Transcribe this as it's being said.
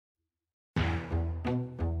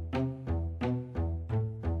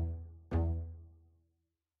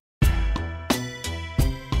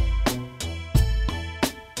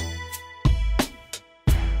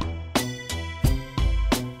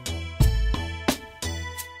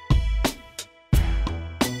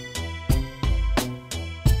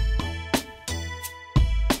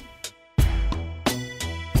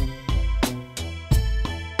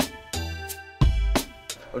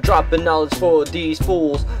I'm dropping knowledge for these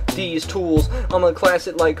fools, these tools. I'm a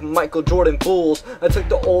classic like Michael Jordan Bulls. I took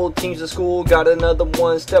the old teams to school, got another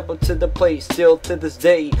one, step up to the plate. Still to this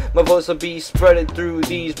day, my voice will be spreaded through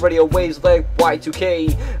these radio waves like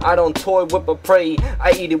Y2K. I don't toy with a prey,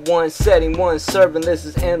 I eat it one setting, one serving. This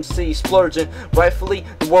is MC splurging. Rightfully,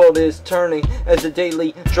 the world is turning as a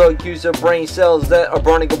daily drug user. Brain cells that are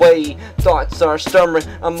burning away. Thoughts are stubborn,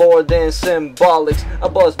 I'm more than symbolics. I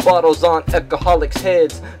buzz bottles on alcoholics'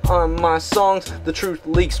 heads. On my songs, the truth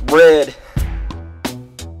leaks red.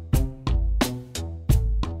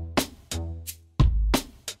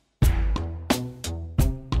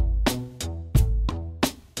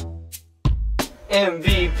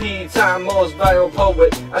 MVP, time most viral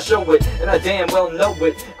poet. I show it, and I damn well know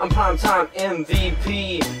it. I'm primetime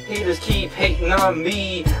MVP. Haters keep hating on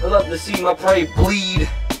me. I love to see my prey bleed.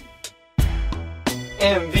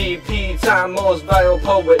 MVP, time most viral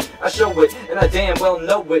poet. I show it, and I damn well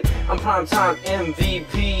know it. I'm primetime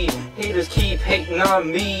MVP. Haters keep hating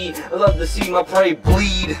on me. I love to see my prey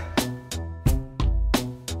bleed.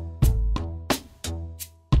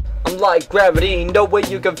 I'm like gravity, no way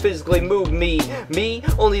you can physically move me. Me,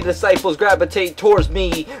 only disciples gravitate towards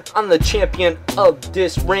me. I'm the champion of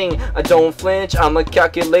this ring. I don't flinch, I'm a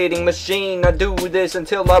calculating machine. I do this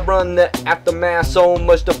until I run the aftermath. So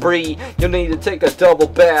much debris, you'll need to take a double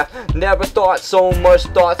bath. Never thought so much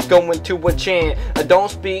thoughts go into a chant. I don't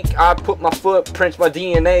speak, I put my footprints, my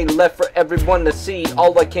DNA left for everyone to see.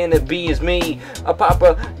 All I can be is me. I pop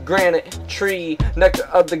a granite tree, nectar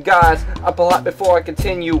of the gods. I pull out before I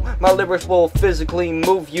continue. My lyrics will physically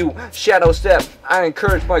move you. Shadow step, I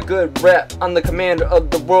encourage my good rep. I'm the commander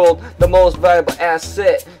of the world, the most valuable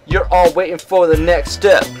asset. You're all waiting for the next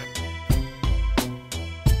step.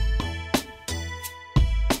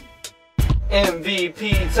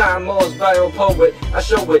 MVP, time most viral poet. I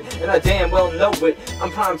show it, and I damn well know it.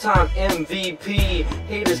 I'm primetime MVP.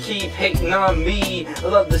 Haters keep hating on me. I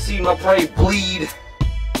love to see my prey bleed.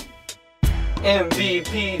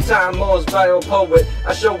 MVP, time most viral poet.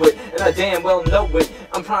 I show it, and I damn well know it.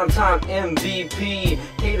 I'm primetime MVP.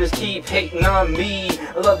 Haters keep hating on me.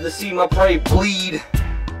 I love to see my prey bleed.